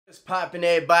What's poppin',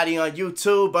 everybody on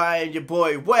YouTube? I am your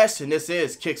boy West, and this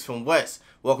is Kicks from West.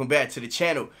 Welcome back to the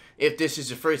channel. If this is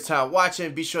your first time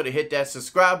watching, be sure to hit that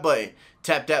subscribe button.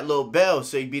 Tap that little bell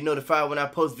so you'll be notified when I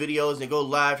post videos and go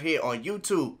live here on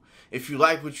YouTube. If you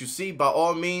like what you see, by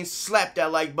all means, slap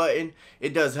that like button.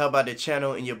 It does help out the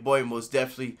channel, and your boy most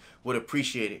definitely would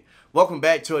appreciate it. Welcome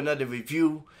back to another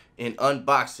review and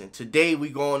unboxing. Today,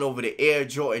 we going over the Air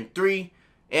Jordan 3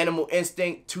 Animal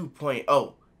Instinct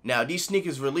 2.0. Now, these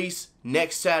sneakers release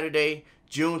next Saturday,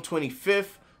 June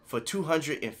 25th for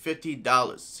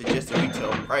 $250. Suggested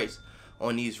retail price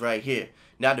on these right here.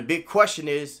 Now, the big question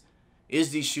is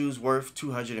these shoes worth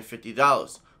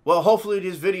 $250? Well, hopefully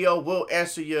this video will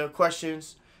answer your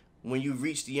questions when you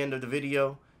reach the end of the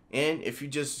video. And if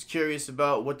you're just curious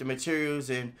about what the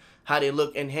materials and how they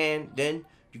look in hand, then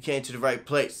you came to the right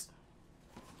place.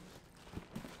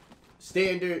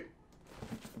 Standard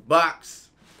box.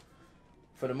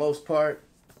 For the most part,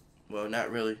 well,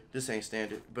 not really. This ain't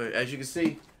standard. But as you can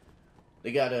see,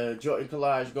 they got a Jordan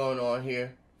collage going on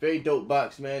here. Very dope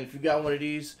box, man. If you got one of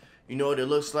these, you know what it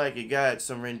looks like. It got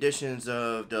some renditions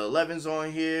of the 11s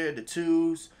on here, the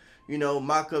 2s. You know,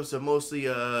 mock-ups of mostly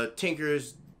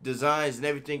Tinker's designs and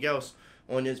everything else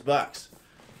on this box.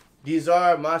 These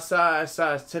are my size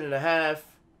 10.5.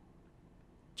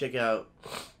 Check out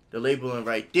the labeling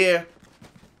right there.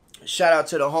 Shout out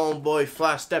to the homeboy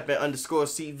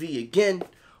FlySteppin_CV again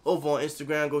over on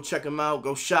Instagram. Go check him out.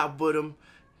 Go shop with him.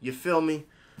 You feel me?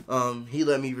 He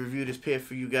let me review this pair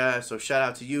for you guys. So shout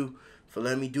out to you for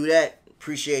letting me do that.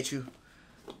 Appreciate you.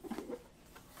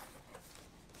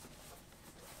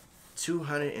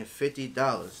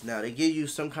 $250. Now they give you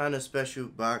some kind of special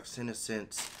box in a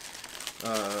sense.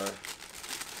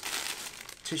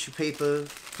 Tissue paper,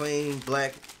 plain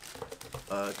black.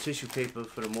 Tissue paper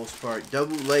for the most part.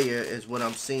 Double layer is what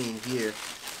I'm seeing here.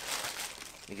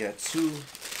 You got two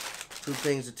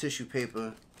things of tissue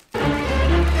paper.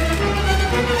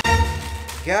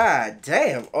 God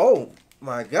damn. Oh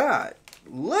my God.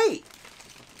 Late.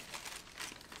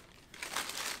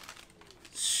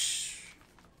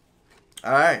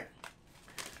 Alright.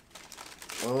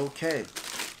 Okay.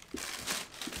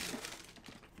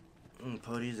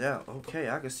 Pull these out. Okay,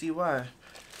 I can see why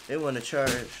they want to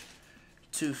charge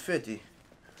 $250.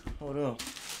 Hold on.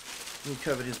 Let me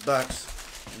cover this box.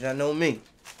 Y'all know me.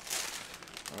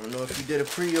 I don't know if you did a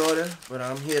pre-order, but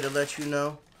I'm here to let you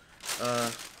know.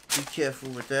 Be careful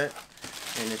with that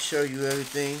and to show you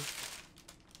everything.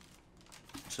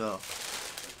 So,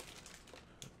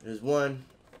 there's one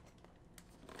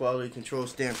quality control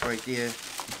stamp right there.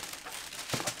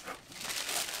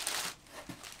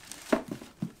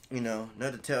 You know,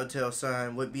 another telltale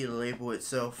sign would be the label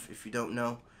itself. If you don't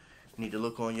know, you need to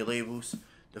look on your labels.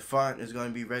 The font is going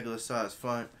to be regular size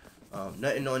font.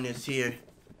 Nothing on this here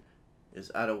is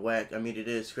out of whack. I mean, it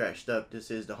is scratched up. This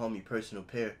is the homie personal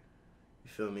pair. You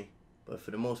feel me? But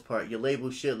for the most part, your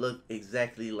label should look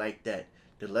exactly like that.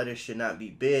 The letters should not be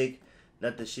big.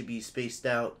 Nothing should be spaced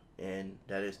out. And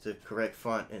that is the correct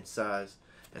font and size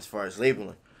as far as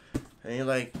labeling. And you're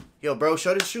like, yo, bro,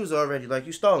 show the shoes already. Like,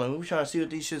 you stalling. We're trying to see what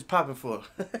these shit's popping for.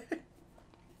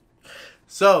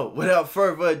 So, without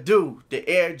further ado, the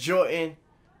Air Jordan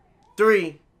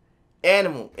 3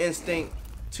 Animal Instinct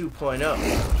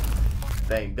 2.0.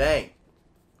 Bang, bang.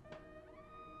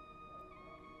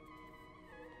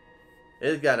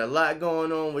 It's got a lot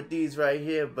going on with these right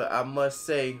here, but I must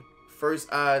say,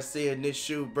 first eyes seeing this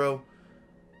shoe, bro,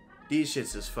 these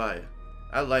shits is fire.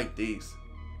 I like these.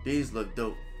 These look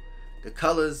dope. The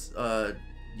colors,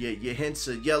 your hints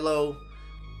of yellow,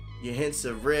 your hints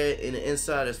of red in the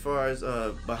inside as far as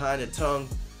behind the tongue,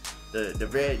 the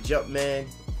red Jumpman,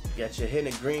 got your hint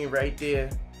of green right there.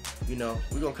 You know,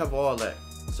 we're gonna cover all that.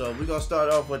 So we're gonna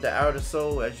start off with the outer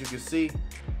sole. As you can see,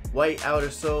 white outer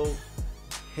sole,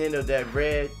 hint of that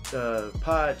red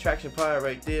traction pod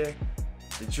right there,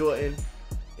 the Jordan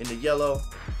in the yellow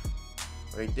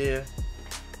right there.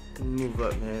 Move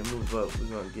up, man, move up. We're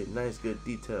gonna get nice good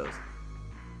details.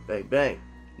 Bang, bang.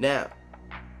 Now,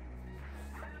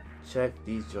 check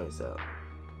these joints out.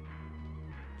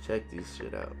 Check these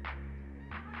shit out.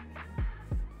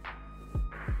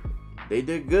 They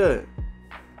did good.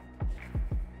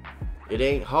 It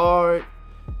ain't hard.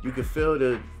 You can feel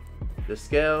the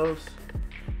scales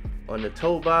on the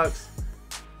toe box.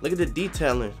 Look at the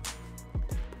detailing.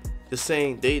 The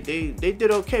same. They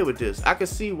did okay with this. I can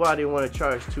see why they want to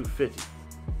charge $250.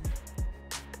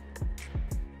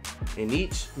 In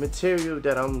each material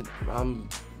that I'm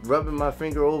rubbing my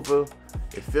finger over,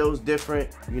 it feels different.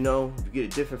 You know, you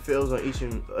get different feels on each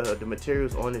of the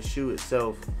materials on the shoe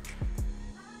itself.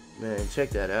 Man, check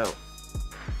that out.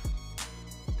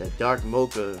 That dark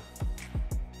mocha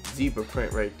zebra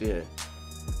print right there.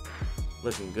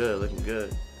 Looking good, looking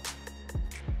good.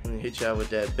 Let me hit y'all with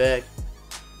that back.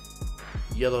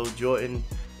 Yellow Jordan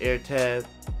air tab.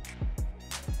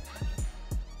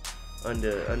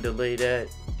 Underlay that.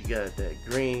 You got that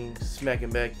green smacking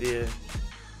back there.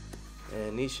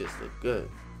 And these shits look good.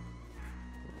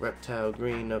 Reptile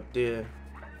green up there.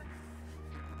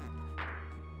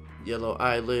 Yellow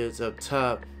eyelids up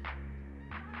top.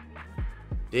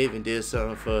 They even did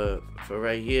something for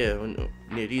right here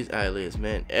near these eyelids,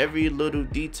 man. Every little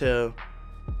detail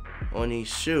on these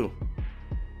shoe.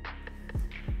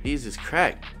 These is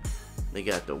cracked. They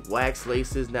got the wax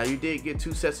laces. Now you did get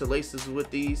 2 sets of laces with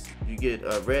these. You get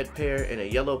a red pair and a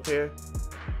yellow pair.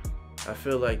 I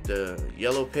feel like the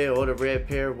yellow pair or the red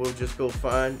pair will just go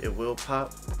fine. It will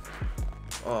pop.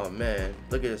 Oh man,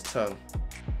 look at his tongue.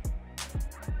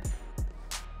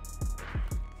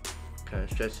 Kind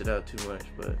of stretched it out too much,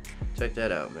 but check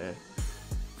that out, man.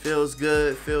 Feels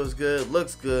good,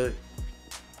 looks good.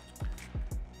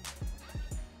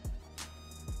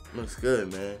 Looks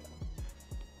good, man.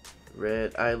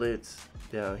 Red eyelets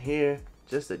down here.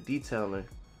 Just the detailing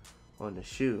on the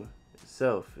shoe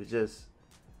itself. It's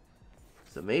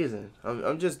amazing.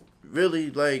 I'm just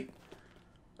really like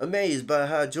amazed by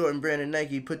how Jordan Brand and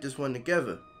Nike put this one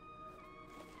together.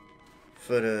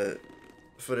 For the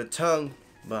tongue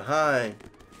behind,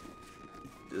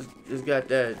 it's got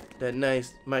that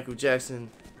nice Michael Jackson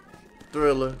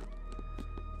Thriller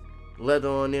leather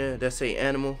on there that say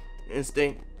Animal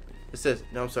Instinct. It says,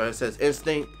 no, I'm sorry, it says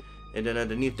Instinct, and then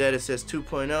underneath that it says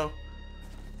 2.0.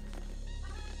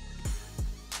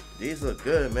 These look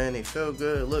good, man. They feel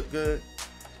good, look good.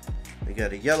 They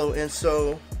got a yellow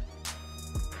insole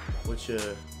with your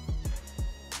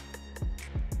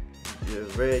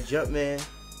red Jumpman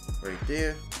right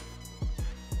there.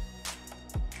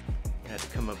 I had to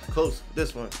come up close with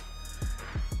this one.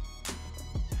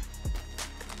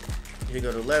 Here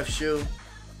go the left shoe.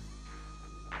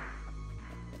 I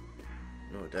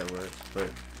don't know what that was, but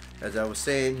as I was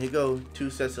saying, here go 2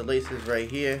 sets of laces right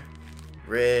here,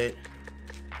 red,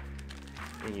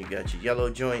 and you got your yellow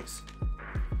joints.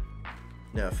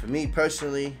 Now, for me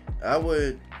personally, I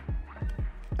would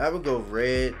go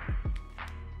red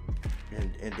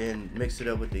and then mix it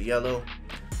up with the yellow.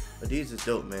 But these is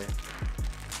dope, man.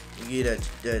 You get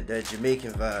that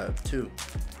Jamaican vibe too.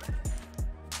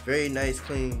 Very nice,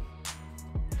 clean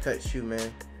cut shoe,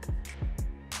 man.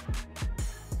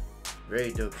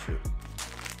 Very dope shoe.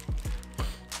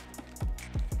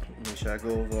 Make sure I go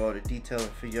over all the detailing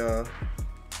for y'all.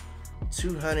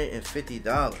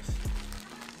 $250.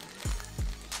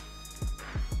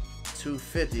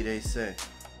 $250 they say.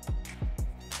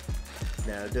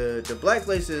 Now the black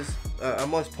laces, I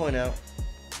must point out.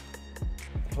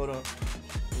 Hold on, let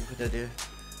me put that there.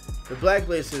 The black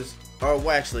laces are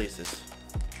wax laces.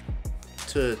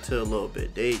 To a little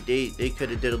bit. They could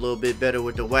have did a little bit better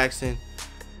with the waxing,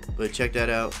 but check that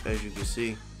out. As you can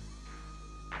see,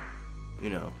 you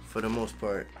know, for the most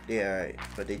part, they alright.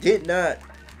 But they did not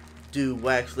do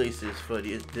wax laces for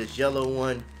this yellow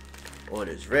one or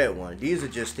this red one. These are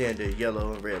just standard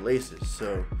yellow and red laces.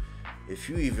 So if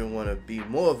you even want to be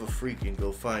more of a freak and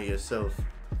go find yourself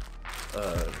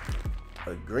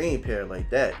a green pair like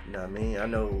that, you know what I mean? I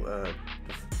know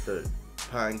the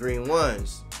pine green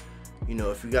ones, you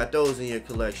know, if you got those in your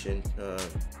collection and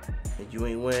you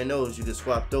ain't wearing those, you can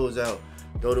swap those out,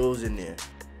 throw those in there.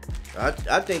 I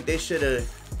think they should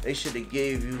have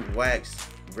gave you wax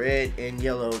red and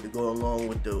yellow to go along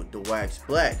with the wax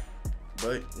black.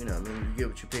 But you know, I mean, you get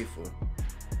what you pay for.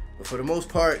 But for the most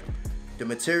part, the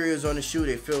materials on the shoe,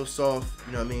 they feel soft.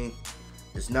 You know what I mean?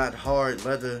 It's not hard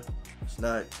leather. It's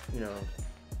not, you know,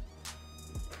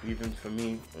 even for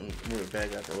me. Let me move it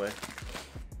back out the way.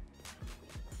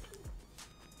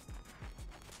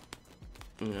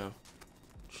 You know,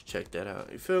 just check that out.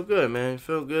 It feel good, man. It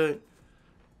feel good.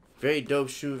 Very dope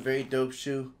shoe. Very dope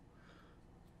shoe.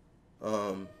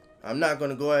 I'm not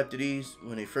gonna go after these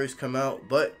when they first come out,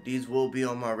 but these will be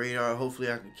on my radar.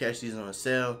 Hopefully I can catch these on a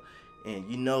sale, and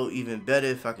you know, even better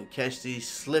if I can catch these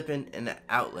slipping in the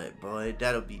outlet, boy.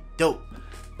 That'll be dope.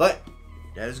 But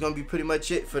that is gonna be pretty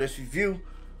much it for this review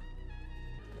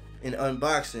and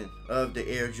unboxing of the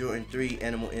Air Jordan 3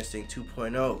 Animal Instinct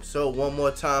 2.0. So one more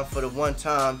time for the one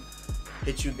time,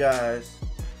 hit you guys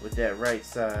with that right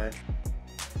side,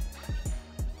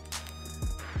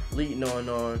 leading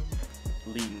on.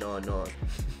 Leading on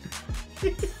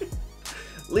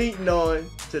leading on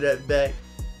to that back,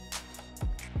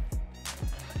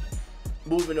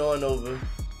 moving on over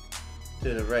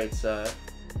to the right side,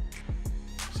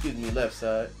 excuse me, left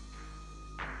side,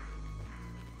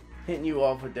 Hitting you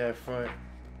off with that front.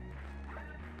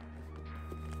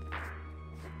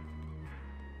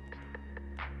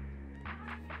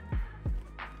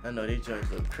 I know these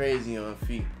joints look crazy on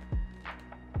feet.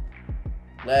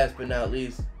 Last but not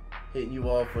least, hitting you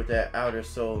off with that outer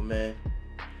sole, man.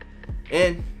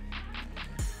 And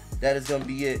that is gonna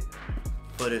be it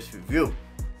for this review.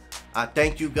 I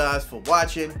thank you guys for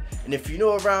watching, and if you're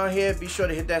new around here, be sure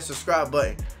to hit that subscribe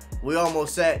button. We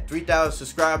almost at 3,000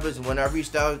 subscribers, and when I reach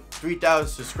 3,000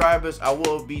 subscribers, I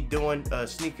will be doing a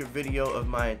sneaker video of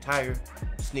my entire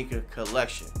sneaker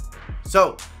collection.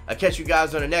 So I'll catch you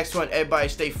guys on the next one. Everybody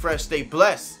stay fresh, stay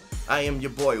blessed. I am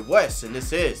your boy West, and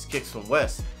this is Kicks from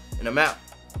West, and I'm out.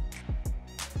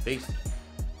 Peace.